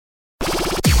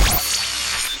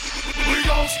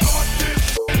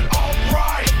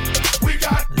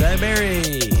Berry.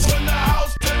 In the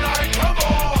house tonight, come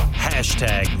on!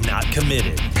 Hashtag not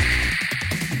committed.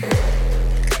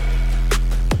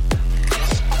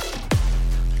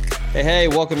 Hey,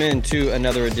 welcome into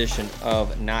another edition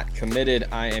of Not Committed.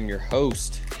 I am your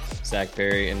host, Zach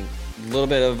Berry, and a little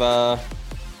bit of, I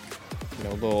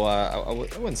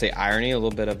wouldn't say irony, a little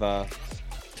bit of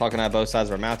talking out of both sides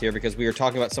of our mouth here, because we are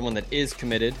talking about someone that is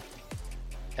committed,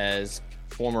 as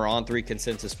former On3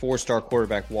 consensus 4-star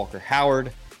quarterback Walker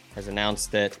Howard has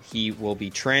announced that he will be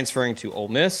transferring to Ole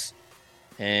Miss,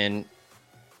 and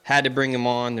had to bring him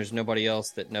on. There's nobody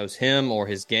else that knows him or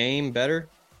his game better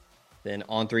than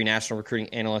On3 national recruiting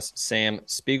analyst Sam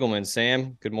Spiegelman.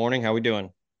 Sam, good morning. How we doing?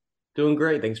 Doing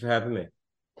great. Thanks for having me.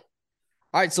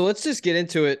 All right, so let's just get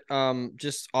into it.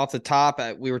 Just off the top,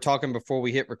 we were talking before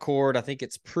we hit record. I think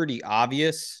it's pretty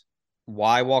obvious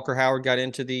why Walker Howard got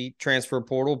into the transfer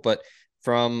portal, but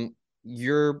from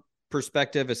your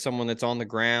perspective as someone that's on the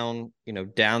ground,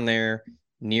 down there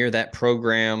near that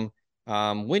program,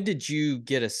 when did you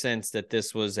get a sense that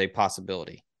this was a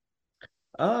possibility?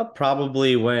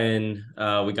 Probably when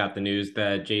we got the news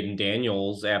that Jaden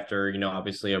Daniels, after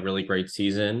obviously a really great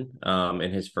season,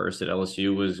 in his first at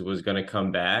LSU, was going to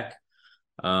come back.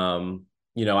 I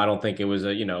don't think it was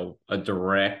a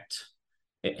direct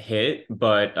hit,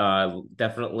 but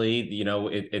definitely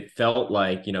it felt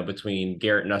like between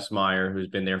Garrett Nussmeier, who's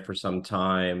been there for some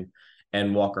time,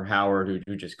 and Walker Howard,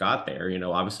 who just got there.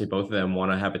 Obviously both of them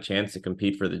want to have a chance to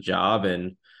compete for the job,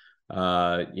 and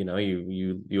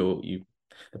you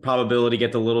the probability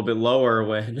gets a little bit lower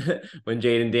when when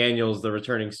Jaden Daniels, the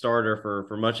returning starter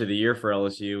for much of the year for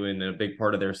LSU, and a big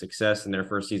part of their success in their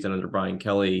first season under Brian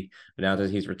Kelly. But now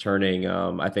that he's returning,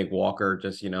 I think Walker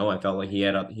just I felt like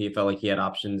he felt like he had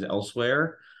options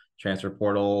elsewhere. Transfer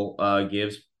portal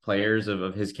gives players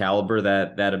of his caliber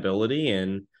that ability,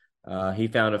 and he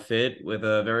found a fit with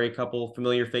a very couple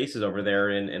familiar faces over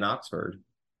there in Oxford.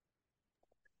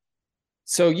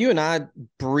 So you and I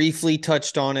briefly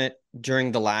touched on it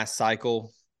during the last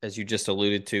cycle, as you just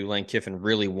alluded to. Lane Kiffin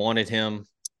really wanted him,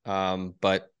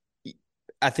 but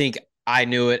I think I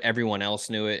knew it, everyone else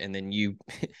knew it, and then you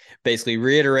basically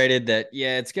reiterated that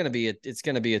it's going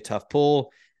to be a tough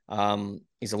pull.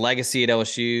 He's a legacy at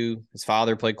LSU. His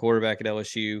father played quarterback at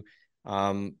LSU,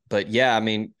 but yeah, I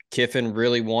mean, Kiffin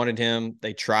really wanted him.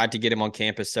 They tried to get him on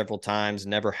campus several times,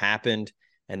 never happened,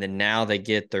 and then now they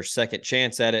get their second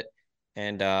chance at it.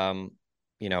 And,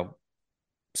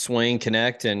 swing,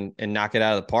 connect, and knock it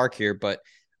out of the park here. But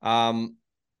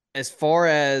as far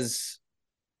as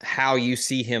how you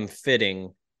see him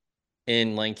fitting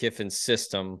in Lane Kiffin's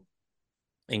system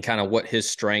and kind of what his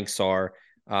strengths are,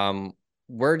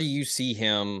 where do you see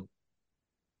him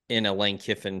in a Lane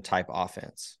Kiffin type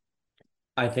offense?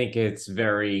 I think it's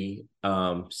very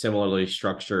similarly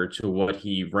structured to what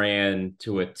he ran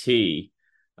to a T.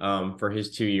 For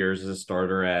his 2 years as a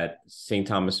starter at St.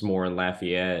 Thomas More and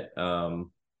Lafayette.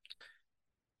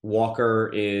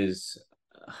 Walker is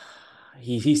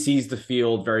he sees the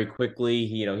field very quickly.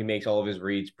 He makes all of his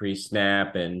reads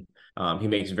pre-snap, and he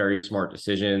makes very smart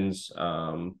decisions.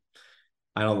 There's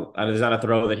not a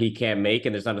throw that he can't make,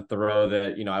 and there's not a throw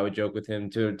that I would joke with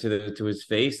him to his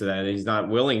face that he's not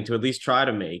willing to at least try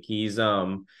to make. He's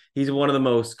one of the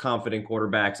most confident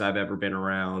quarterbacks I've ever been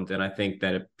around, and I think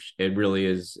that it really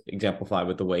is exemplified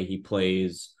with the way he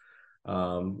plays.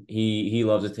 He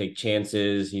loves to take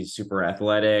chances. He's super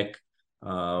athletic.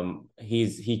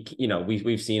 We've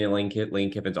seen in Lane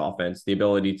Kiffin's offense the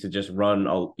ability to just run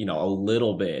a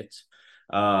little bit.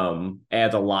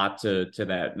 Adds a lot to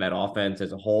that offense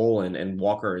as a whole, and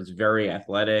Walker is very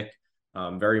athletic,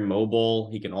 very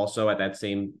mobile. He can also at that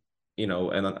same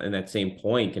and that same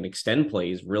point can extend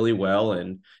plays really well,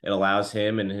 and it allows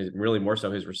him and really more so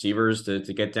his receivers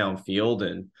to get downfield,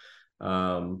 and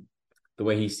the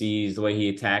way he sees, the way he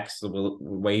attacks, the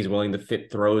way he's willing to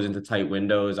fit throws into tight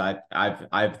windows. I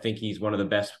think he's one of the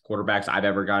best quarterbacks I've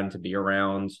ever gotten to be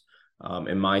around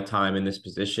in my time in this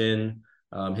position.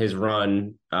 His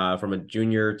run from a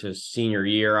junior to senior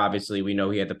year, obviously we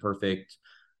know he had the perfect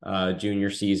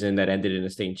junior season that ended in a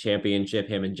state championship,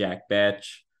 him and Jack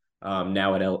Betch,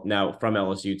 now from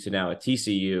LSU to now at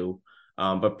TCU.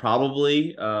 But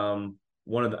probably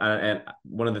one of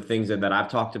the things that I've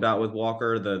talked about with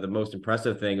Walker, the most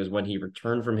impressive thing is when he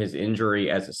returned from his injury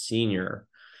as a senior,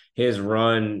 his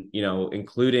run,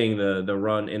 including the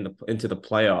run into the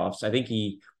playoffs. I think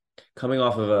he, coming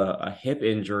off of a hip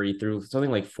injury, threw something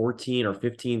like 14 or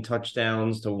 15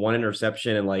 touchdowns to one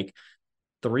interception in like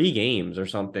 3 games or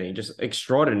something, just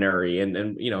extraordinary. And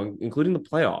including the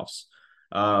playoffs.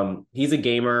 He's a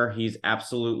gamer. He's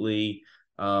absolutely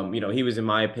He was, in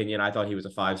my opinion, I thought he was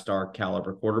a 5-star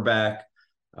caliber quarterback.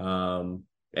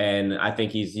 And I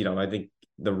think I think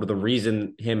the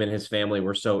reason him and his family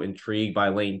were so intrigued by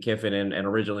Lane Kiffin and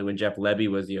originally when Jeff Lebby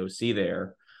was the OC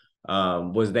there,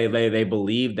 was they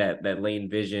believed that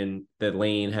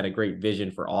Lane had a great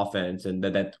vision for offense and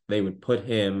that they would put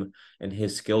him and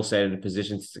his skill set in a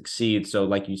position to succeed. So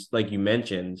like you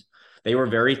mentioned, they were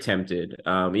very tempted.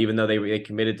 Even though they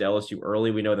committed to LSU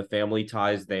early, we know the family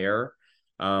ties there.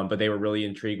 But they were really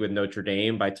intrigued with Notre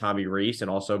Dame by Tommy Rees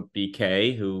and also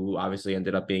BK, who obviously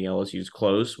ended up being LSU's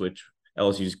coach.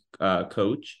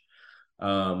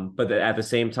 But at the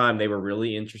same time, they were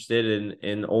really interested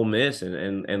in Ole Miss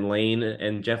and Lane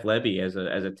and Jeff Lebby as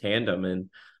a tandem, and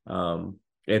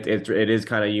it is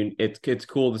kind of it's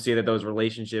cool to see that those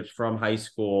relationships from high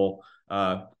school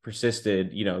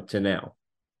persisted, to now.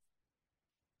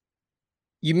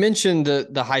 You mentioned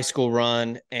the high school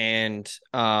run, and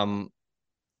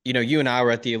you and I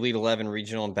were at the Elite 11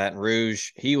 regional in Baton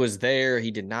Rouge. He was there.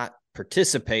 He did not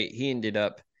participate. He ended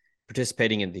up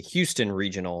participating in the Houston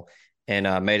regional and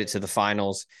made it to the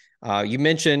finals. You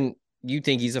mentioned you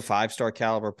think he's a 5-star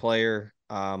caliber player.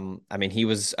 He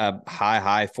was a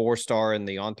high 4-star in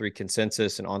the On3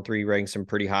 consensus, and On3 ranks him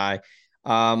pretty high.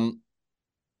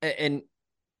 And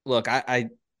look, I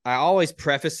always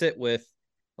preface it with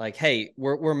like, hey,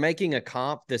 we're making a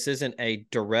comp. This isn't a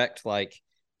direct like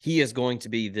he is going to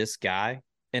be this guy.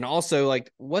 And also,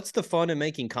 like, what's the fun in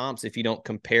making comps if you don't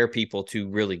compare people to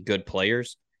really good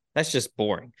players? That's just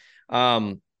boring.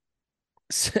 So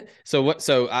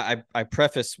I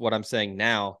preface what I'm saying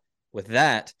now with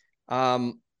that.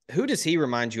 Who does he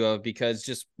remind you of? Because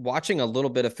just watching a little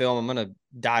bit of film, I'm going to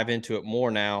dive into it more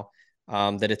now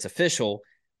that it's official,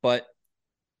 but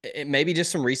it maybe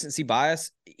just some recency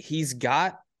bias. He's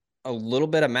got a little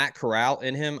bit of Matt Corral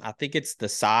in him. I think it's the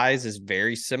size is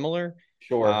very similar.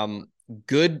 Sure.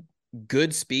 Good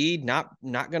speed, not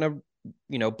gonna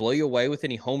blow you away with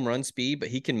any home run speed, but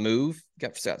he can move.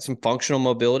 Got some functional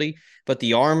mobility, but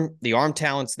the arm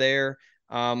talent's there.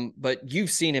 But you've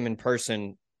seen him in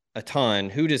person a ton.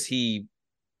 Who does he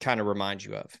kind of remind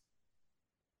you of?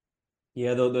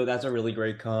 Yeah, though that's a really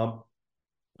great comp.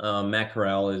 Matt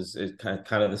Corral is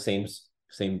kind of the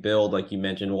same build, like you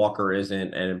mentioned. Walker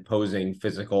isn't an imposing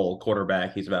physical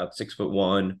quarterback. He's about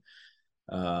 6'1",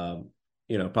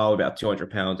 probably about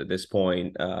 200 pounds at this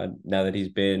point. Now that he's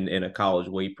been in a college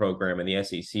weight program in the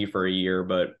SEC for a year,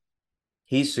 but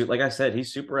like I said,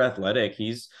 he's super athletic.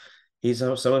 He's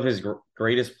some of his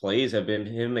greatest plays have been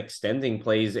him extending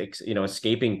plays,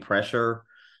 escaping pressure.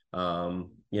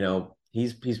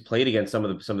 He's played against some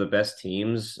of the best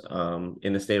teams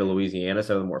in the state of Louisiana,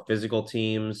 some of the more physical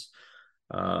teams.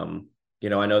 I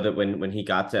know that when he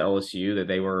got to LSU that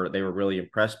they were really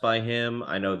impressed by him.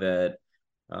 I know that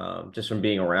just from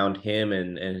being around him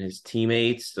and his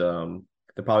teammates,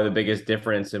 probably the biggest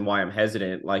difference and why I'm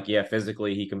hesitant. Like, yeah,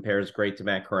 physically he compares great to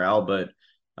Matt Corral, but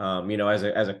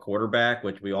as a quarterback,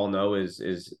 which we all know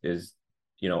is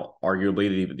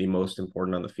arguably the most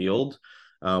important on the field.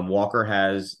 Walker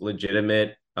has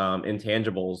legitimate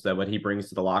intangibles that what he brings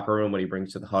to the locker room, what he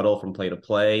brings to the huddle from play to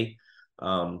play.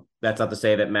 That's not to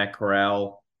say that Matt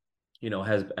Corral,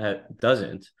 has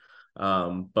doesn't.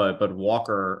 But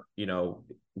Walker,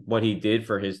 what he did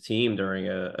for his team during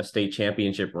a state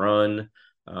championship run,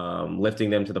 lifting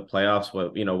them to the playoffs.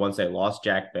 Once they lost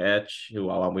Jack Betch, who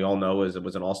we all know was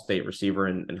an all-state receiver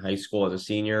in high school as a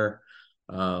senior.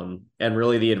 And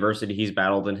really the adversity he's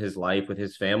battled in his life with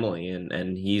his family.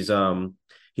 And he's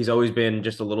always been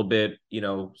just a little bit,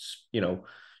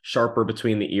 sharper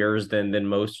between the ears than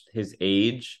most his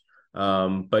age.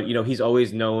 But he's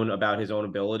always known about his own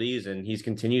abilities and he's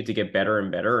continued to get better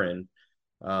and better. And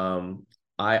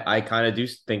I kind of do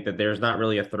think that there's not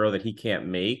really a throw that he can't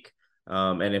make.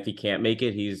 And if he can't make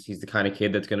it, he's the kind of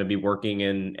kid that's going to be working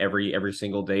in every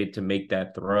single day to make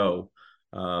that throw.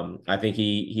 I think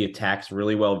he attacks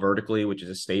really well vertically, which is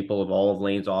a staple of all of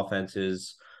Lane's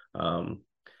offenses.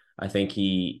 I think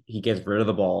he gets rid of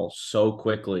the ball so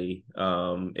quickly.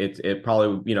 It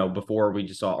probably, before we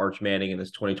just saw Arch Manning in this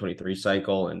 2023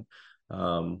 cycle and,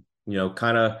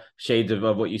 kind of shades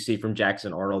of what you see from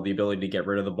Jackson Arnold, the ability to get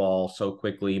rid of the ball so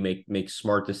quickly, make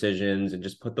smart decisions and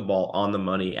just put the ball on the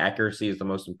money. Accuracy is the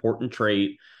most important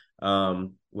trait.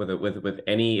 With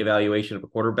any evaluation of a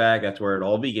quarterback, that's where it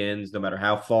all begins. No matter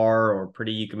how far or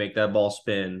pretty you can make that ball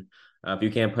spin, if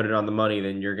you can't put it on the money,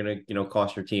 then you're gonna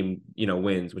cost your team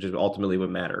wins, which is ultimately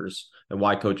what matters and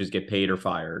why coaches get paid or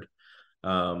fired.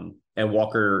 And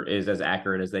Walker is as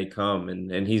accurate as they come.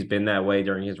 And he's been that way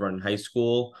during his run in high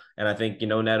school. And I think,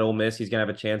 at Ole Miss, he's going to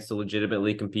have a chance to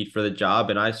legitimately compete for the job.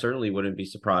 And I certainly wouldn't be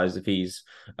surprised if he's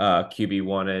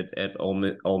QB1 at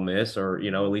Ole Miss, or,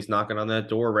 at least knocking on that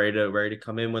door, ready to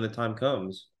come in when the time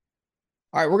comes.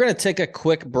 All right, we're going to take a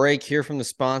quick break here from the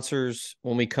sponsors.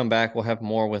 When we come back, we'll have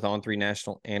more with On3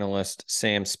 national analyst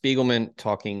Sam Spiegelman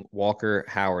talking Walker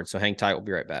Howard. So hang tight. We'll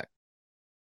be right back.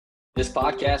 This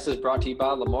podcast is brought to you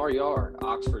by Lamar Yard,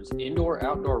 Oxford's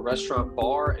indoor-outdoor restaurant,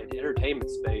 bar, and entertainment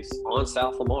space on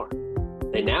South Lamar.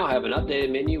 They now have an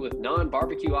updated menu with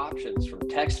non-barbecue options, from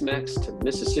Tex-Mex to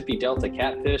Mississippi Delta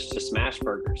catfish to smash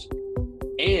burgers.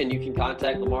 And you can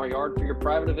contact Lamar Yard for your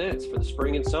private events for the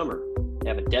spring and summer. They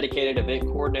have a dedicated event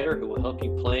coordinator who will help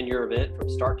you plan your event from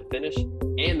start to finish,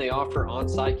 and they offer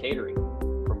on-site catering.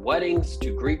 From weddings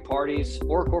to Greek parties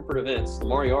or corporate events,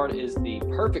 Lamar Yard is the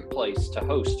perfect place to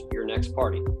host your next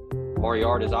party. Lamar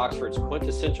Yard is Oxford's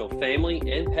quintessential family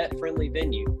and pet-friendly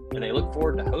venue, and they look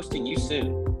forward to hosting you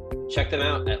soon. Check them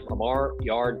out at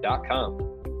lamaryard.com.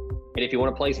 And if you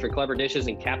want a place for clever dishes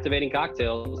and captivating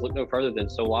cocktails, look no further than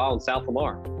Solal in South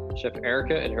Lamar. Chef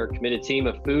Erica and her committed team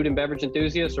of food and beverage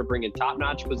enthusiasts are bringing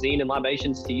top-notch cuisine and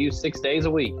libations to you 6 days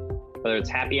a week. Whether it's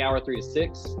happy hour 3 to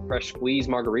 6, fresh squeeze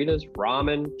margaritas,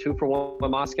 ramen, 2-for-1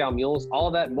 Moscow mules, all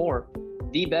of that and more,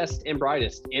 the best and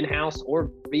brightest in-house or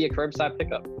via curbside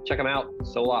pickup. Check them out,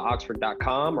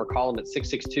 solaoxford.com, or call them at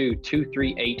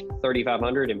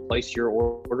 662-238-3500 and place your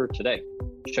order today.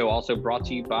 The show also brought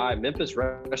to you by Memphis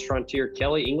restaurateur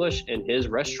Kelly English and his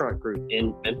restaurant group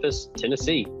in Memphis,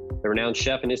 Tennessee. The renowned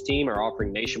chef and his team are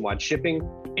offering nationwide shipping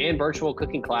and virtual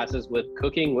cooking classes with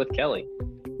Cooking with Kelly.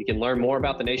 You can learn more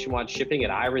about the nationwide shipping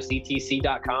at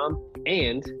irisetc.com,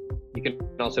 and you can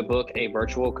also book a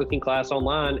virtual cooking class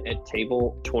online at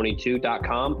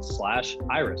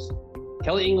table22.com/iris.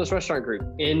 Kelly English Restaurant Group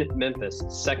in Memphis,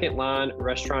 Second Line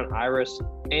Restaurant Iris,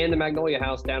 and the Magnolia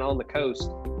House down on the coast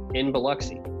in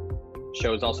Biloxi. The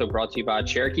show is also brought to you by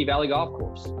Cherokee Valley Golf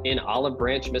Course in Olive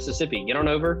Branch, Mississippi. Get on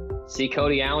over, see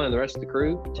Cody Allen and the rest of the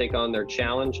crew take on their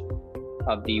challenge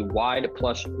of the wide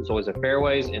plush Zoysia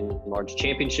fairways and large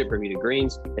championship Bermuda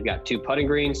greens. They've got 2 putting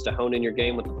greens to hone in your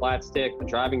game with the flat stick, a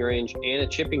driving range, and a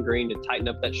chipping green to tighten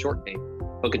up that short game.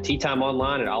 Book a tee time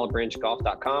online at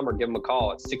olivebranchgolf.com or give them a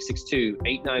call at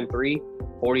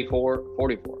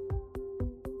 662-893-4444.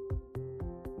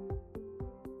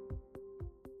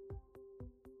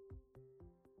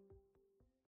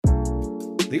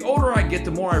 The older I get,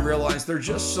 the more I realize there are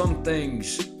just some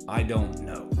things I don't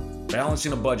know.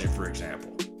 Balancing a budget, for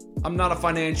example. I'm not a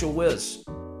financial whiz.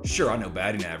 Sure, I know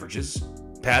batting averages,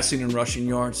 passing and rushing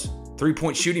yards,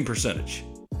 3-point shooting percentage.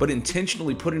 But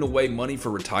intentionally putting away money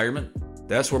for retirement?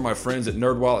 That's where my friends at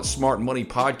NerdWallet's Smart Money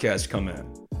Podcast come in.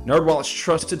 NerdWallet's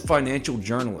trusted financial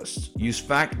journalists use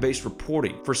fact-based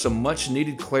reporting for some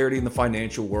much-needed clarity in the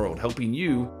financial world, helping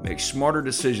you make smarter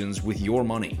decisions with your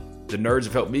money. The nerds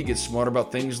have helped me get smart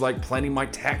about things like planning my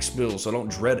tax bill so I don't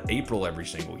dread April every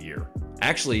single year.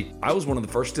 Actually, I was one of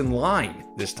the first in line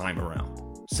this time around.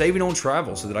 Saving on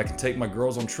travel so that I can take my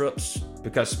girls on trips,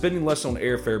 because spending less on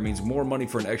airfare means more money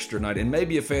for an extra night and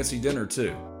maybe a fancy dinner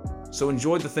too. So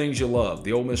enjoy the things you love,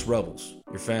 the Ole Miss Rebels,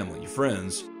 your family, your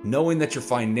friends, knowing that your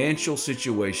financial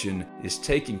situation is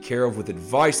taken care of with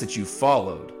advice that you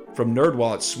followed from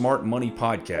NerdWallet's Smart Money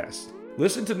Podcast.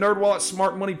 Listen to NerdWallet's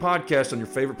Smart Money Podcast on your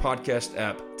favorite podcast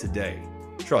app today.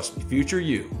 Trust me, future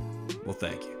you will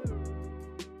thank you.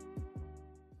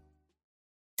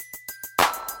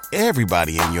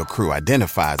 Everybody in your crew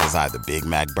identifies as either Big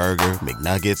Mac Burger,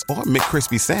 McNuggets, or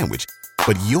McCrispy Sandwich.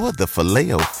 But you're the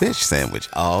Filet-O-Fish Sandwich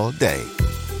all day.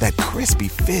 That crispy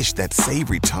fish, that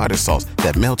savory tartar sauce,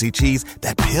 that melty cheese,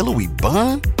 that pillowy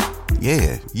bun.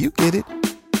 Yeah, you get it.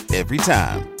 Every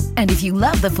time. And if you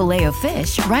love the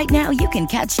Filet-O-Fish, right now you can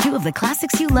catch 2 of the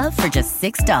classics you love for just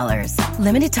 $6.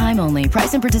 Limited time only.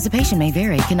 Price and participation may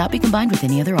vary. Cannot be combined with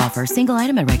any other offer. Single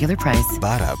item at regular price.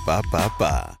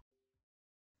 Ba-da-ba-ba-ba.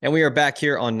 And we are back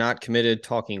here on Not Committed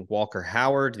talking Walker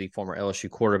Howard, the former LSU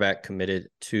quarterback committed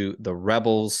to the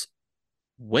Rebels.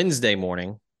 Wednesday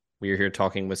morning, we are here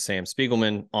talking with Sam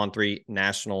Spiegelman, On3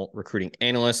 national recruiting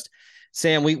analyst.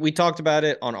 Sam, we talked about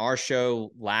it on our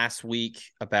show last week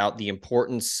about the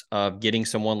importance of getting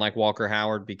someone like Walker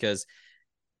Howard, because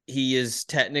he is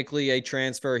technically a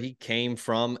transfer. He came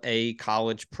from a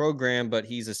college program, but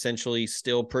he's essentially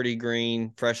still pretty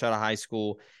green, fresh out of high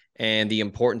school, and the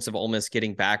importance of Ole Miss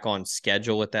getting back on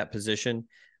schedule at that position.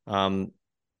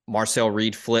 Marcel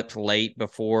Reed flipped late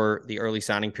before the early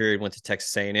signing period, went to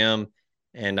Texas A&M,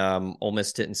 and Ole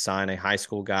Miss didn't sign a high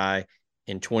school guy.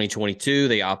 In 2022,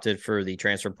 they opted for the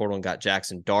transfer portal and got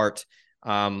Jackson Dart.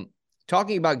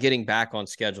 Talking about getting back on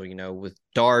schedule, with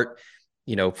Dart,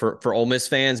 for Ole Miss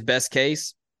fans, best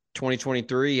case,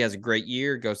 2023, he has a great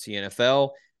year, goes to the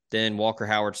NFL. Then Walker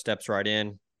Howard steps right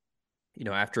in,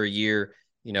 after a year,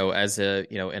 as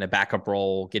in a backup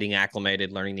role, getting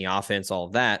acclimated, learning the offense, all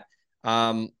of that.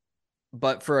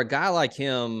 But for a guy like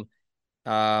him,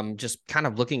 just kind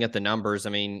of looking at the numbers,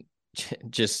 I mean,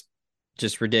 just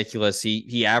ridiculous.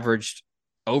 He averaged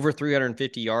over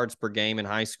 350 yards per game in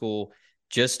high school,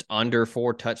 just under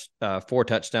four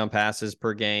touchdown passes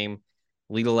per game,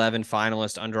 Elite 11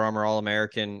 finalist, Under Armour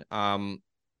All-American. And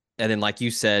then, like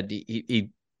you said, he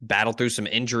battled through some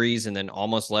injuries and then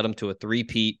almost led him to a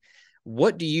three-peat.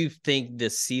 What do you think the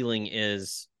ceiling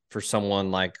is for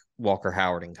someone like Walker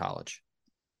Howard in college?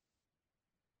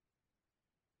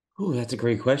 Oh, that's a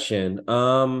great question.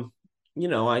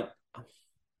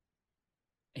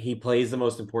 He plays the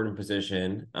most important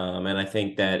position. And I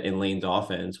think that in Lane's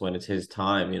offense, when it's his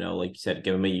time, like you said,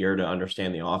 give him a year to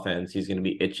understand the offense. He's going to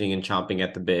be itching and chomping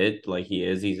at the bit like he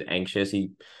is. He's anxious.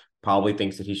 He probably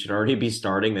thinks that he should already be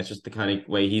starting. That's just the kind of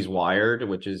way he's wired,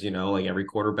 which is, like every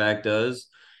quarterback does.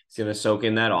 He's going to soak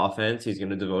in that offense. He's going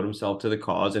to devote himself to the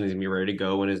cause, and he's going to be ready to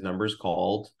go when his number's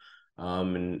called.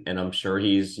 And I'm sure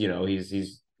he's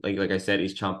like I said,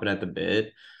 he's chomping at the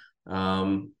bit.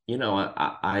 I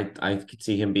could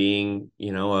see him being,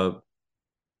 a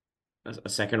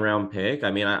second round pick.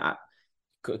 I mean, I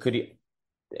could he,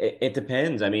 it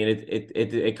depends. I mean,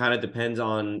 it kind of depends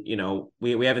on,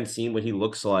 we haven't seen what he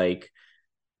looks like,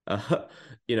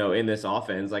 in this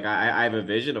offense. Like I have a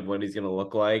vision of what he's going to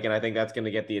look like, and I think that's going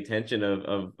to get the attention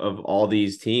of all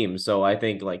these teams. So I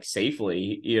think like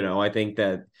safely, I think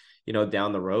that,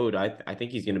 down the road, I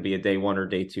think he's going to be a day one or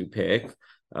day two pick.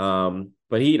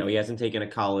 But he hasn't taken a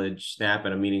college snap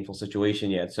in a meaningful situation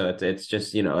yet. So it's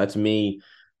just, that's me,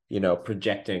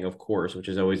 projecting, of course, which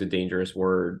is always a dangerous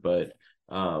word. But,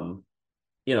 I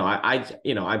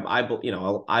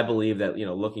believe that,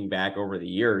 looking back over the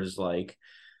years, like,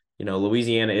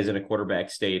 Louisiana isn't a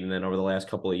quarterback state. And then over the last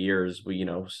couple of years, I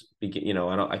don't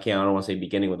want to say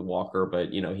beginning with Walker, but,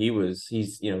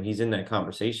 he's in that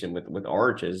conversation with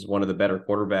Arch as one of the better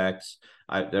quarterbacks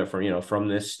from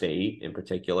this state in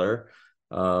particular.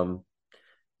 Thinking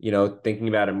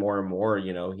about it more and more,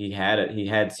 he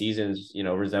had seasons,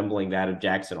 resembling that of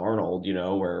Jackson Arnold,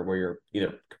 where you're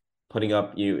either putting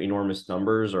up enormous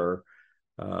numbers or,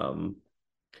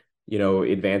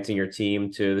 advancing your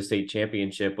team to the state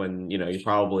championship when, you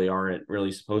probably aren't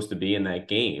really supposed to be in that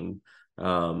game.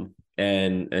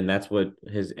 And that's what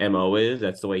his MO is.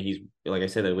 That's the way he's, like I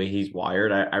said, the way he's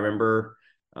wired. I remember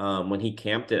when he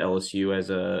camped at LSU as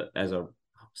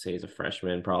a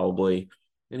freshman, probably.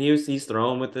 And he's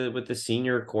throwing with the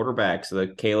senior quarterbacks,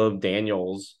 the Caleb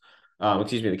Daniels,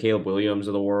 the Caleb Williams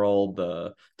of the world,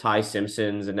 the Ty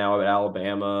Simpsons, and now at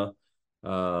Alabama.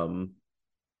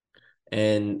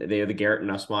 And they are the Garrett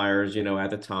Nussmeyers, at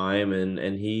the time.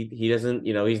 And he doesn't,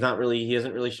 he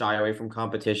doesn't really shy away from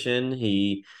competition.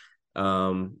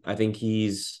 I think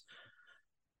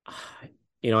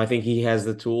I think he has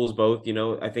the tools both,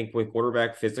 I think with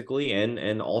quarterback physically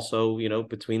and also,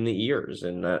 between the ears.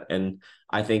 And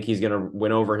I think he's going to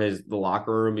win over the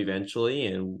locker room eventually.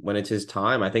 And when it's his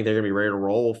time, I think they're going to be ready to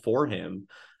roll for him.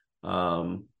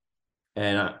 I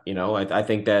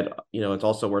think that, it's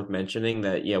also worth mentioning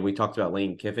that, we talked about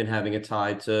Lane Kiffin having a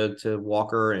tie to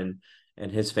Walker and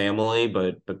his family,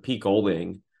 but Pete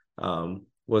Golding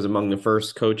was among the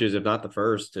first coaches, if not the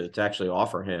first, to actually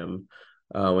offer him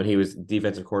when he was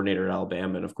defensive coordinator at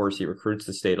Alabama. And of course, he recruits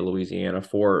the state of Louisiana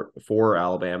for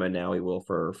Alabama. And now he will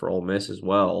for Ole Miss as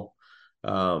well.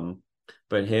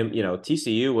 But him,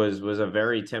 TCU was a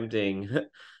very tempting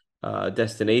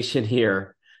destination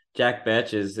here. Jack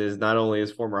Betch is not only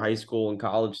his former high school and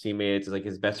college teammates, like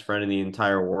his best friend in the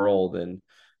entire world. And,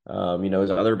 his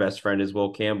other best friend is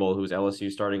Will Campbell, who's LSU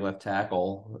starting left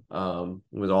tackle,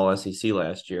 was all SEC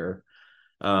last year.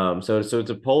 So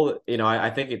to pull, I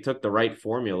think it took the right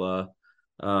formula.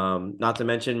 Not to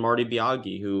mention Marty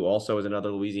Biaggi, who also is another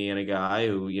Louisiana guy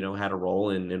who, had a role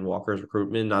in Walker's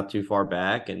recruitment not too far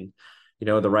back. And,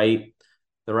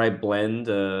 the right blend,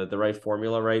 the right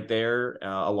formula right there,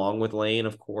 along with Lane,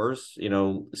 of course,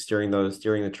 steering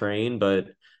the train. But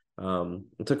I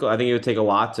think it would take a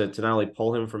lot to not only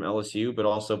pull him from LSU, but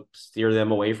also steer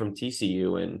them away from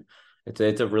TCU. And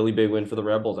it's a really big win for the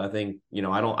Rebels. I think,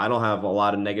 I don't have a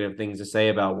lot of negative things to say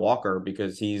about Walker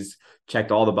because he's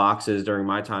checked all the boxes during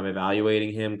my time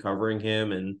evaluating him, covering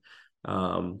him. And,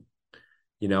 I'm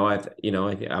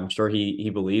sure he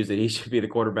believes that he should be the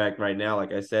quarterback right now,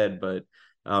 like I said, but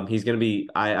he's going to be,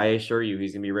 I assure you,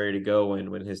 he's going to be ready to go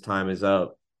when his time is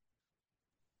up.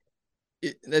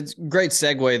 That's a great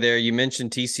segue there. You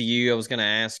mentioned TCU. I was going to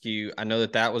ask you. I know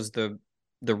that was the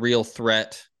real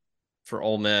threat for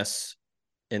Ole Miss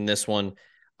in this one,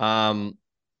 and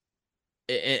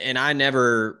I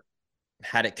never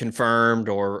had it confirmed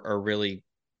or really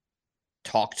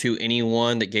talked to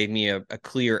anyone that gave me a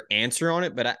clear answer on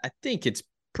it. But I think it's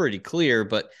pretty clear.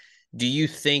 But do you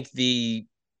think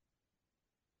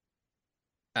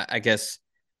I guess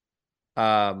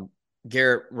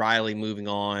Garrett Riley moving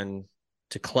on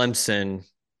to Clemson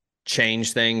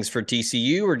change things for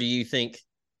TCU, or do you think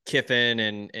Kiffin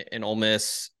and Ole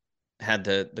Miss had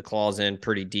the claws in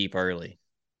pretty deep early?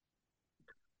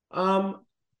 Um,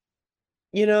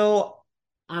 you know,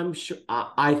 I'm sure.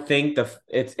 I think I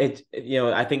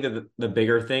think that the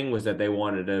bigger thing was that they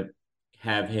wanted to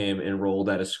have him enrolled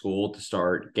at a school to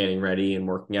start getting ready and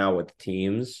working out with the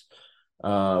teams.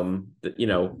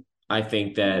 I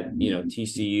think that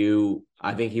TCU.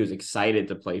 I think he was excited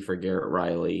to play for Garrett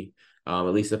Riley. At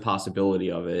least the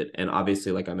possibility of it, and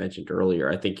obviously, like I mentioned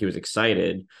earlier, I think he was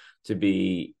excited to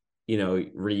be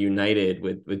reunited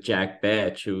with Jack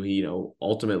Betch, who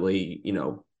ultimately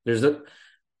there's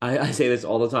I say this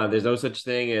all the time. There's no such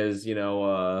thing as,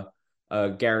 a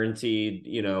guaranteed,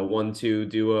 1-2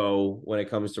 duo when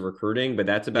it comes to recruiting, but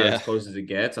that's about as close as it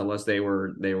gets, unless they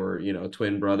were,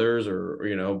 twin brothers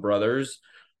or, brothers.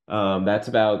 That's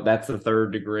the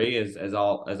third degree as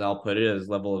I'll put it, as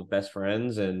level of best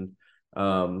friends. And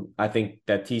I think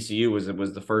that TCU was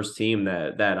the first team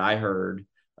that I heard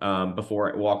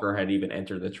before Walker had even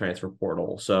entered the transfer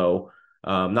portal. So,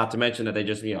 not to mention that they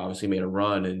just obviously made a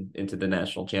run into the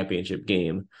national championship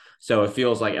game. So it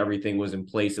feels like everything was in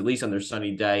place, at least under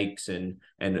Sonny Dykes and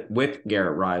with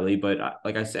Garrett Riley. But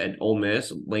like I said, Ole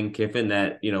Miss, Lane Kiffin,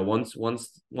 that once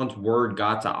word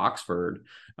got to Oxford,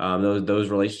 those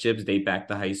relationships date back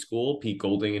to high school. Pete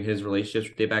Golding and his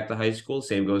relationships date back to high school.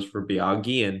 Same goes for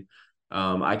Biaggi, and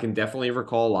I can definitely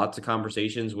recall lots of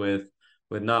conversations with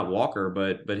not Walker,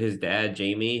 but his dad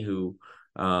Jamie, who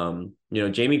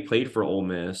Jamie played for Ole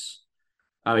Miss.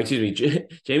 Excuse me,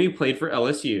 Jamie played for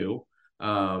LSU.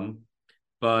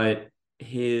 But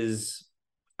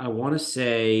I want to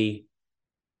say,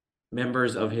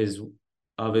 members of his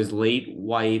late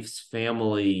wife's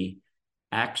family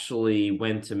actually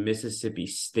went to Mississippi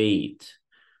State.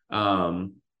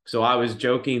 So I was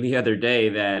joking the other day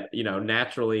that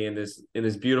naturally in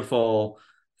this beautiful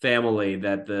family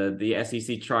that the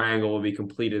SEC triangle will be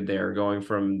completed there, going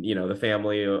from the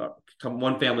family,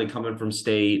 one family coming from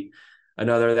state,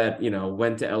 another that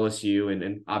went to LSU,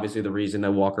 and obviously the reason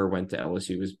that Walker went to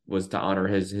LSU was to honor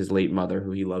his late mother,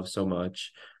 who he loved so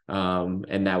much,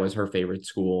 and that was her favorite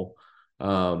school.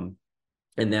 And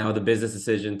now the business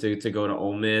decision to go to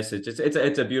Ole Miss,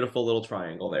 it's a beautiful little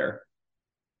triangle there.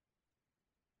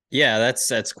 Yeah,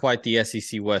 that's quite the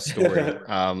SEC West story.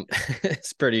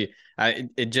 It's pretty.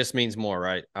 It just means more,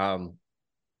 right?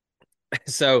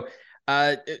 So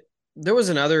there was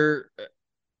another.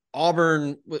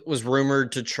 Auburn was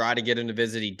rumored to try to get him to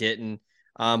visit. He didn't.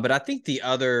 But I think the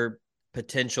other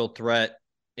potential threat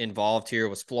involved here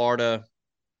was Florida.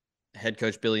 Head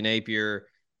coach Billy Napier,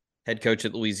 head coach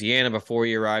at Louisiana before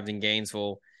he arrived in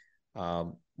Gainesville.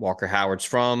 Walker Howard's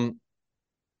from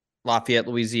Lafayette,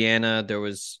 Louisiana. There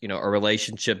was, a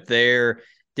relationship there.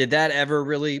 Did that ever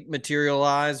really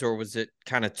materialize, or was it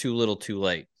kind of too little too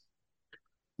late?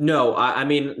 No, I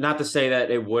mean, not to say that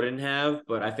it wouldn't have,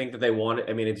 but I think that they wanted.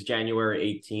 I mean, it's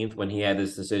January 18th when he had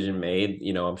this decision made.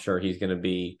 I'm sure he's going to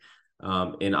be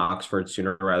in Oxford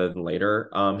sooner rather than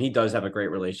later. He does have a great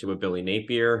relationship with Billy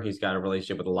Napier. He's got a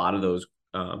relationship with a lot of those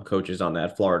coaches on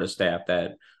that Florida staff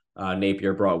that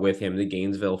Napier brought with him to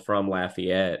Gainesville from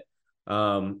Lafayette.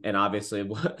 And obviously,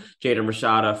 Jaden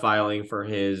Rashada filing for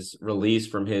his release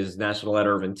from his national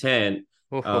letter of intent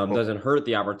doesn't hurt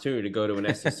the opportunity to go to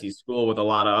an SEC school with a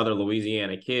lot of other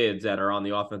Louisiana kids that are on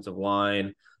the offensive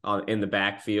line, in the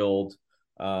backfield.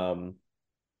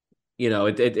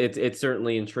 It's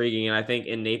certainly intriguing, and I think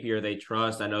in Napier they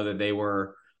trust. I know that they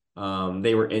were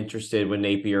interested when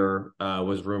Napier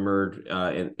was rumored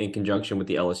in conjunction with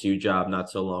the LSU job not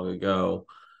so long ago.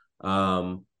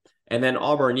 And then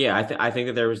Auburn, yeah, I think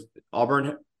that there was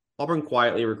Auburn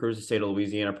quietly recruits the state of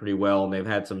Louisiana pretty well, and they've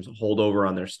had some holdover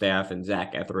on their staff, and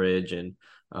Zach Etheridge and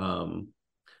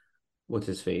what's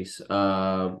his face,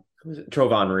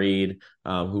 Trovon Reed,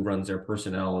 who runs their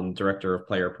personnel and director of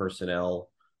player personnel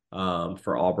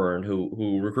for Auburn,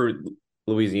 who recruit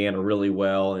Louisiana really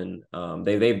well, and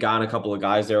they've gotten a couple of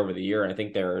guys there over the year. And I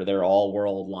think their all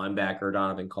world linebacker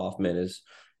Donovan Kaufman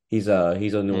he's a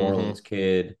New Orleans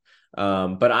kid.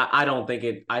 But I don't think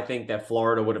it. I think that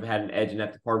Florida would have had an edge in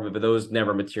that department, but those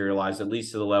never materialized, at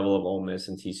least to the level of Ole Miss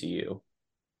and TCU.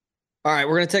 All right,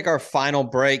 we're going to take our final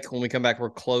break. When we come back,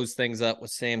 we'll close things up with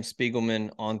Sam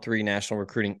Spiegelman, On3 national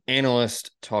recruiting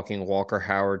analyst, talking Walker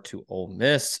Howard to Ole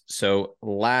Miss. So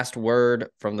last word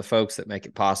from the folks that make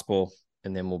it possible,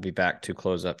 and then we'll be back to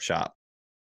close up shop.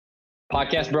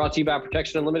 Podcast brought to you by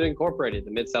Protection Unlimited Incorporated,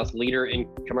 the Mid-South's leader in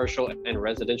commercial and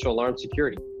residential alarm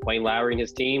security. Wayne Lowry and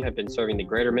his team have been serving the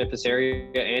greater Memphis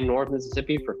area and North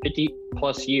Mississippi for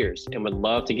 50-plus years and would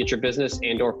love to get your business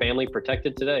and or family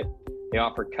protected today. They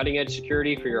offer cutting-edge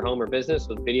security for your home or business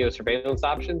with video surveillance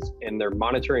options, and they're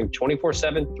monitoring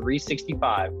 24/7,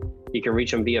 365. You can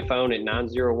reach them via phone at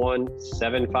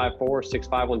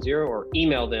 901-754-6510 or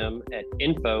email them at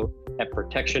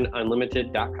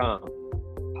info@protectionunlimited.com.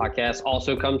 Podcast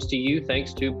also comes to you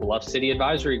thanks to Bluff City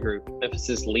Advisory Group,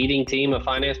 Memphis's leading team of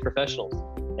finance professionals.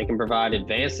 They can provide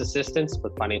advanced assistance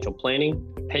with financial planning,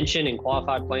 pension and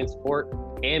qualified plan support,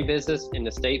 and business and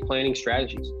estate planning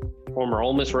strategies. Former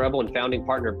Ole Miss Rebel and founding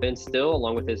partner Ben Still,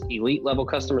 along with his elite-level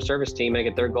customer service team, make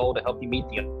it their goal to help you meet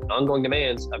the ongoing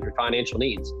demands of your financial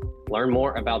needs. Learn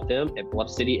more about them at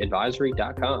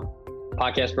bluffcityadvisory.com.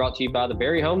 Podcast brought to you by the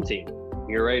Berry Home Team.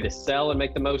 You're ready to sell and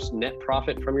make the most net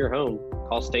profit from your home.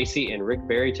 Call Stacy and Rick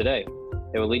Berry today.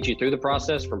 They will lead you through the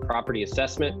process from property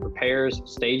assessment, repairs,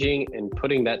 staging, and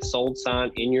putting that sold sign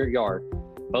in your yard.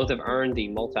 Both have earned the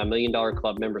multi-million-dollar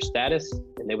club member status,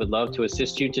 and they would love to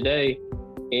assist you today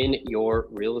in your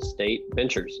real estate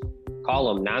ventures.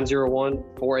 Call them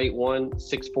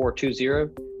 901-481-6420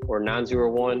 or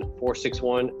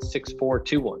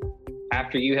 901-461-6421.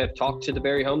 After you have talked to the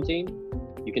Berry Home Team,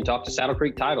 you can talk to Saddle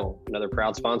Creek Title, another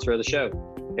proud sponsor of the show.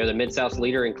 They're the Mid-South's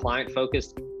leader in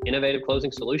client-focused, innovative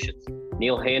closing solutions.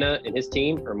 Neil Hanna and his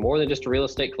team are more than just a real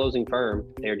estate closing firm.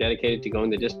 They are dedicated to going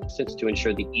the distance to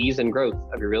ensure the ease and growth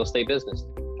of your real estate business.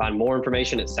 Find more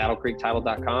information at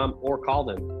saddlecreektitle.com or call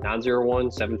them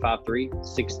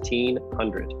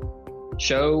 901-753-1600.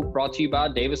 Show brought to you by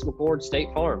Davis McCord State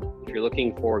Farm. If you're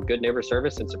looking for good neighbor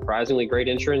service and surprisingly great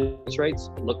insurance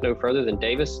rates, look no further than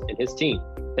Davis and his team.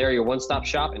 They are your one-stop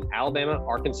shop in Alabama,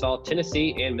 Arkansas,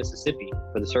 Tennessee, and Mississippi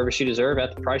for the service you deserve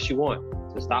at the price you want.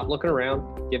 So stop looking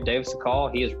around. Give Davis a call.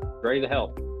 He is ready to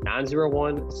help.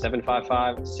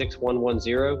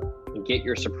 901-755-6110 and get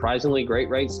your surprisingly great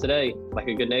rates today. Like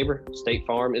a good neighbor, State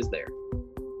Farm is there.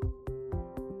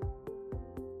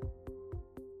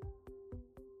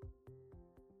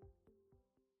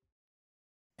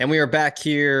 And we are back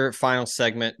here. Final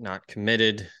segment, not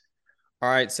committed. All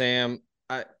right, Sam.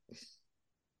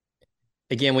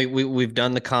 Again, we've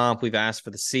done the comp. We've asked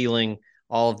for the ceiling,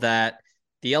 all of that.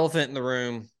 The elephant in the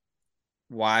room,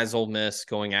 why is Ole Miss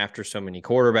going after so many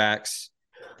quarterbacks?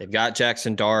 They've got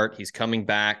Jackson Dart. He's coming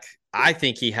back. I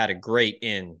think he had a great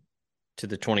end to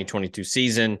the 2022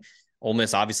 season. Ole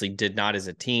Miss obviously did not as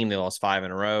a team. They lost 5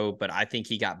 in a row, but I think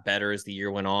he got better as the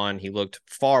year went on. He looked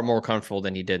far more comfortable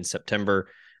than he did in September.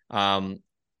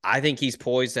 I think he's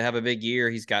poised to have a big year.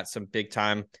 He's got some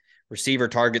big-time receiver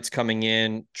targets coming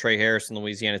in. Trey Harris from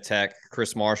Louisiana Tech,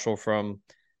 Chris Marshall from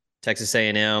Texas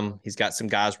A&M. He's got some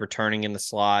guys returning in the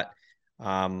slot.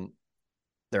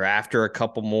 They're after a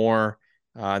couple more.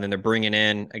 And then they're bringing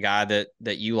in a guy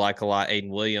that you like a lot, Aiden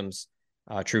Williams,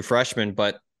 true freshman.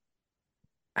 But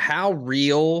how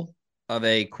real of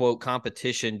a, quote,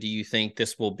 competition do you think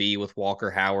this will be with Walker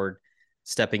Howard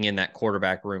stepping in that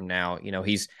quarterback room now? You know,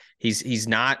 he's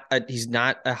not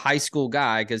a high school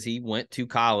guy because he went to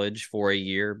college for a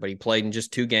year, but he played in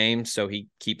just 2 games, so he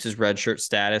keeps his redshirt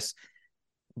status.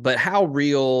 But how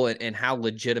real and how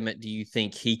legitimate do you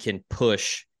think he can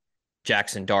push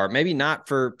Jackson Dart? Maybe not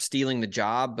for stealing the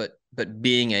job, but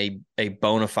being a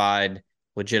bona fide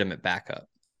legitimate backup.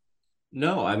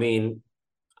 No, I mean,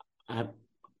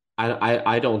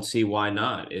 I don't see why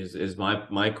not is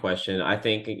my question. I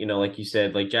think, you know, like you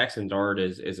said, like Jackson Dart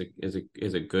is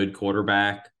a good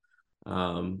quarterback.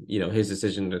 You know, his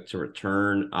decision to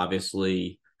return,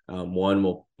 obviously, one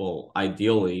will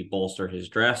ideally bolster his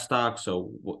draft stock.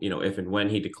 So, you know, if and when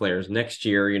he declares next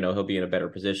year, you know, he'll be in a better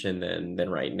position than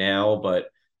right now. But,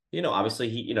 you know,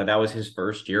 obviously that was his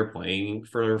first year playing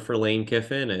for Lane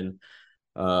Kiffin. And,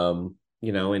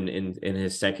 you know, in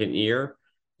his second year,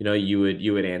 you know, you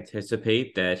would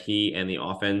anticipate that he and the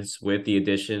offense, with the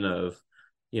addition of,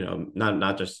 you know,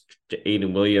 not just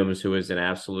Aiden Williams, who is an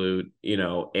absolute, you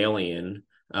know, alien,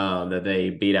 that they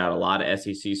beat out a lot of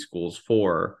SEC schools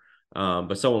for.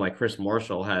 But someone like Chris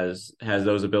Marshall has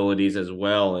those abilities as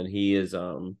well, and he is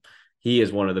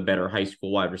one of the better high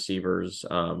school wide receivers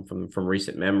from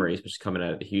recent memories, which is coming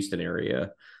out of the Houston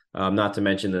area. Not to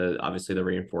mention obviously the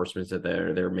reinforcements that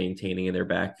they're maintaining in their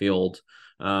backfield.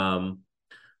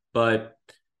 But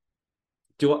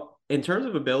in terms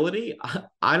of ability,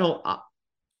 I don't.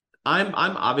 I'm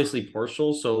obviously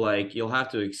partial, so like you'll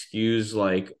have to excuse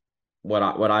like what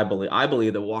I believe. I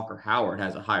believe that Walker Howard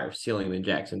has a higher ceiling than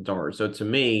Jackson Dart. So to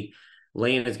me,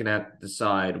 Lane is gonna have to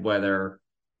decide whether,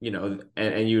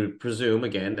 and you would presume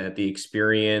again that the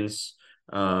experience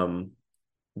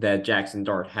that Jackson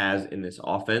Dart has in this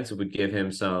offense would give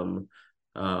him some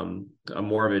a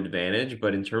more of an advantage.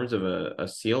 But in terms of a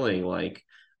ceiling, like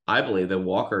I believe that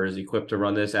Walker is equipped to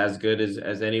run this as good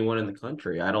as anyone in the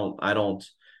country. I don't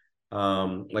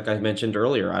like I mentioned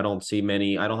earlier, I don't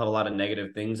have a lot of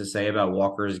negative things to say about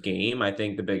Walker's game. I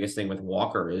think the biggest thing with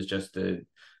Walker is just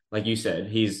like you said,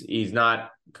 he's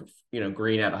not,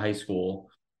 green out of high school,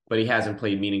 but he hasn't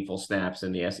played meaningful snaps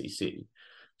in the SEC.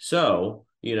 So,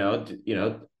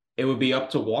 it would be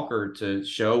up to Walker to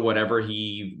show whatever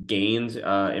he gained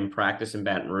in practice in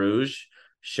Baton Rouge,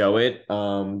 show it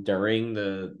during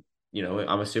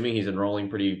I'm assuming he's enrolling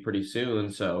pretty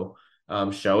soon. So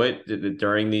show it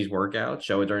during these workouts,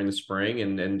 show it during the spring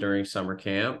and during summer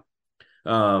camp.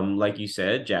 Like you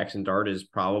said, Jackson Dart is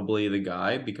probably the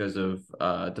guy because of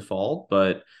default,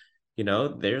 but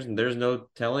there's no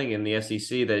telling in the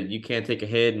SEC that you can't take a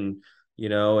hit and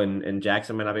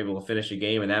Jackson might not be able to finish a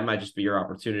game, and that might just be your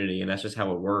opportunity, and that's just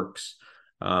how it works.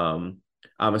 I'm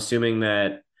assuming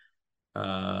that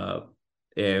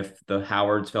if the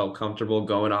Howards felt comfortable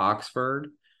going to Oxford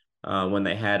when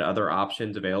they had other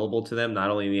options available to them,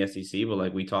 not only in the SEC, but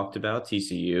like we talked about,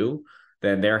 TCU,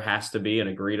 then there has to be an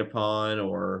agreed upon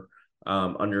or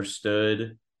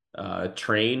understood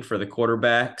train for the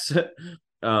quarterbacks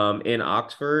in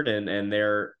Oxford, and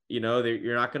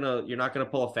you're not gonna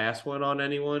pull a fast one on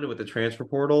anyone with the transfer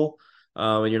portal,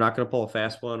 and you're not gonna pull a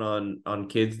fast one on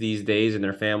kids these days and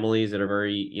their families that are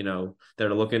that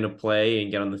are looking to play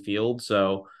and get on the field.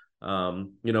 So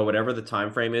whatever the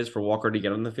time frame is for Walker to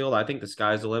get on the field, I think the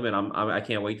sky's the limit. I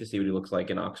can't wait to see what he looks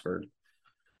like in Oxford.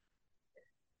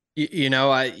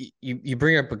 You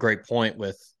bring up a great point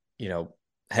with,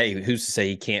 hey, who's to say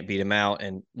he can't beat him out?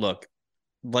 And look,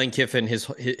 Lane Kiffin,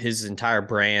 his entire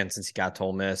brand since he got to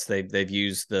Ole Miss, they've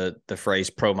used the phrase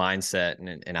pro mindset,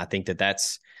 and I think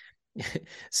that's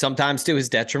sometimes to his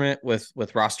detriment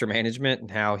with roster management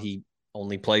and how he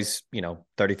only plays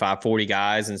 35, 40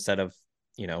 guys instead of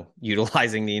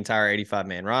utilizing the entire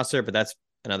 85-man roster. But that's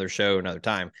another show, another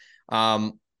time.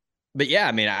 But yeah,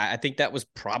 I mean, I think that was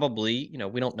probably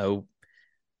we don't know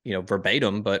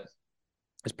verbatim, but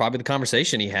it's probably the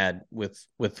conversation he had with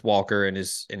Walker and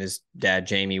his dad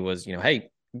Jamie was, hey,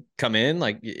 come in,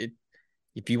 like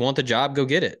if you want the job, go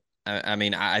get it. I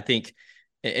mean, I think,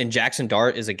 and Jackson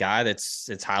Dart is a guy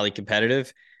that's highly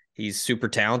competitive. He's super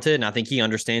talented, and I think he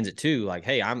understands it too. Like,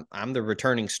 hey, I'm the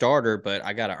returning starter, but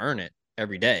I got to earn it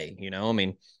every day. I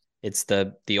mean, it's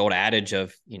the old adage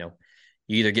of you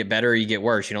either get better or you get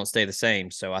worse. You don't stay the same.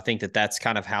 So I think that's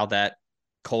kind of how that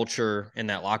culture in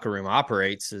that locker room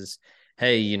operates. Is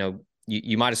hey,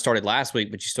 you might have started last week,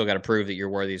 but you still got to prove that you're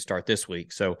worthy to start this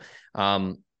week. So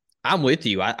I'm with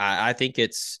you. I think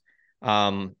it's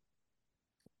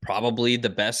probably the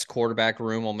best quarterback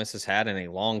room Ole Miss has had in a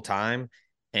long time.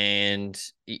 And,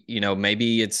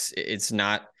 maybe it's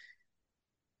not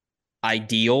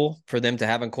ideal for them to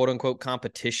have a quote unquote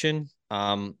competition.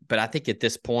 But I think at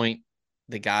this point,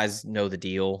 the guys know the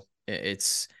deal.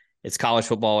 It's college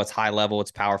football. It's high level.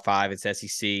 It's Power 5. It's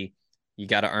SEC. You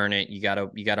got to earn it. You got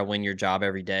to win your job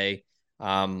every day.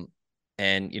 And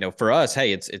for us,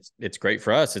 hey, it's great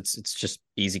for us. It's just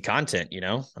easy content.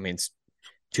 I mean, it's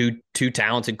two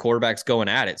talented quarterbacks going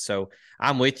at it. So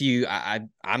I'm with you.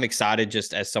 I'm excited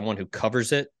just as someone who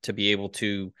covers it to be able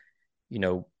to,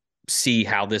 see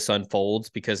how this unfolds,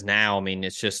 because now, I mean,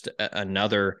 it's just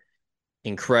another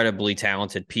incredibly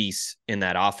talented piece in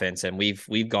that offense. And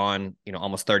we've gone,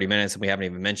 almost 30 minutes and we haven't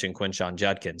even mentioned Quinshon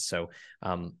Judkins. So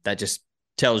that just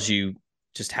tells you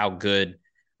just how good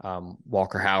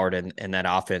Walker Howard and that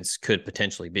offense could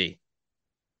potentially be.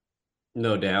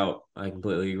 No doubt. I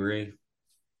completely agree.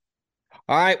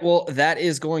 All right. Well, that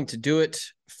is going to do it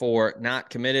for Not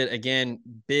Committed. Again,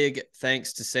 big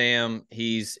thanks to Sam.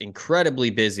 He's incredibly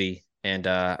busy, and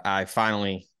I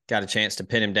finally got a chance to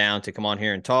pin him down to come on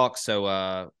here and talk.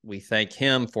 So we thank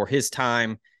him for his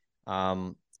time.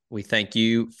 We thank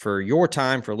you for your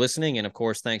time, for listening. And of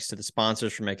course, thanks to the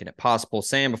sponsors for making it possible.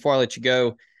 Sam, before I let you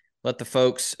go, let the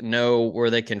folks know where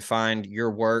they can find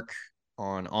your work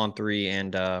on On3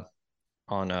 and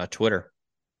on Twitter.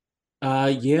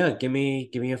 Yeah, give me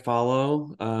a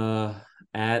follow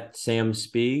at Sam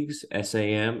Spiegs,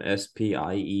 SAMSPIEGS.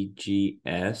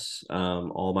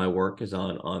 All my work is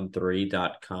on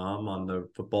on3.com on the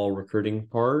football recruiting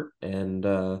part. And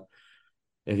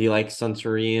if you like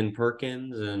Sunseri and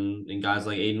Perkins and guys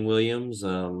like Aiden Williams,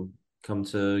 come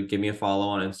to give me a follow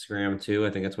on Instagram too. I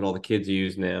think that's what all the kids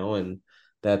use now, and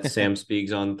that's Sam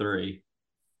Speaks on 3.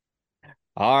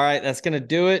 All right, that's going to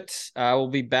do it. We'll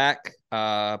be back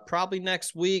probably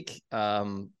next week.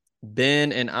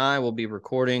 Ben and I will be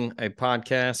recording a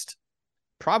podcast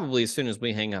probably as soon as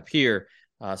we hang up here.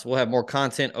 So we'll have more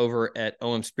content over at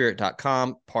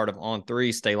omspirit.com, part of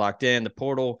On3. Stay locked in. The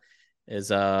portal is,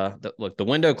 the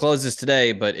window closes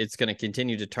today, but it's going to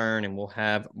continue to turn, and we'll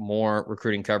have more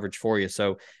recruiting coverage for you.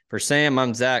 So for Sam,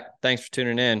 I'm Zach. Thanks for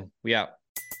tuning in. We out.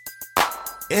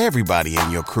 Everybody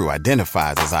in your crew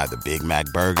identifies as either Big Mac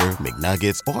Burger,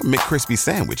 McNuggets, or McCrispy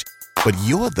Sandwich. But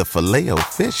you're the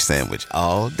Filet-O-Fish Sandwich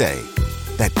all day.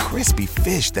 That crispy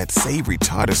fish, that savory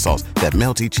tartar sauce, that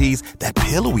melty cheese, that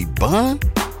pillowy bun.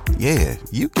 Yeah,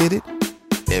 you get it.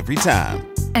 Every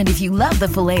time. And if you love the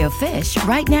Filet-O-Fish,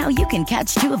 right now you can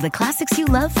catch 2 of the classics you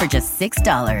love for just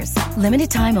 $6.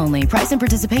 Limited time only. Price and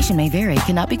participation may vary.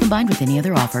 Cannot be combined with any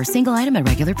other offer. Single item at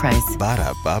regular price.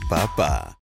 Ba-da-ba-ba-ba.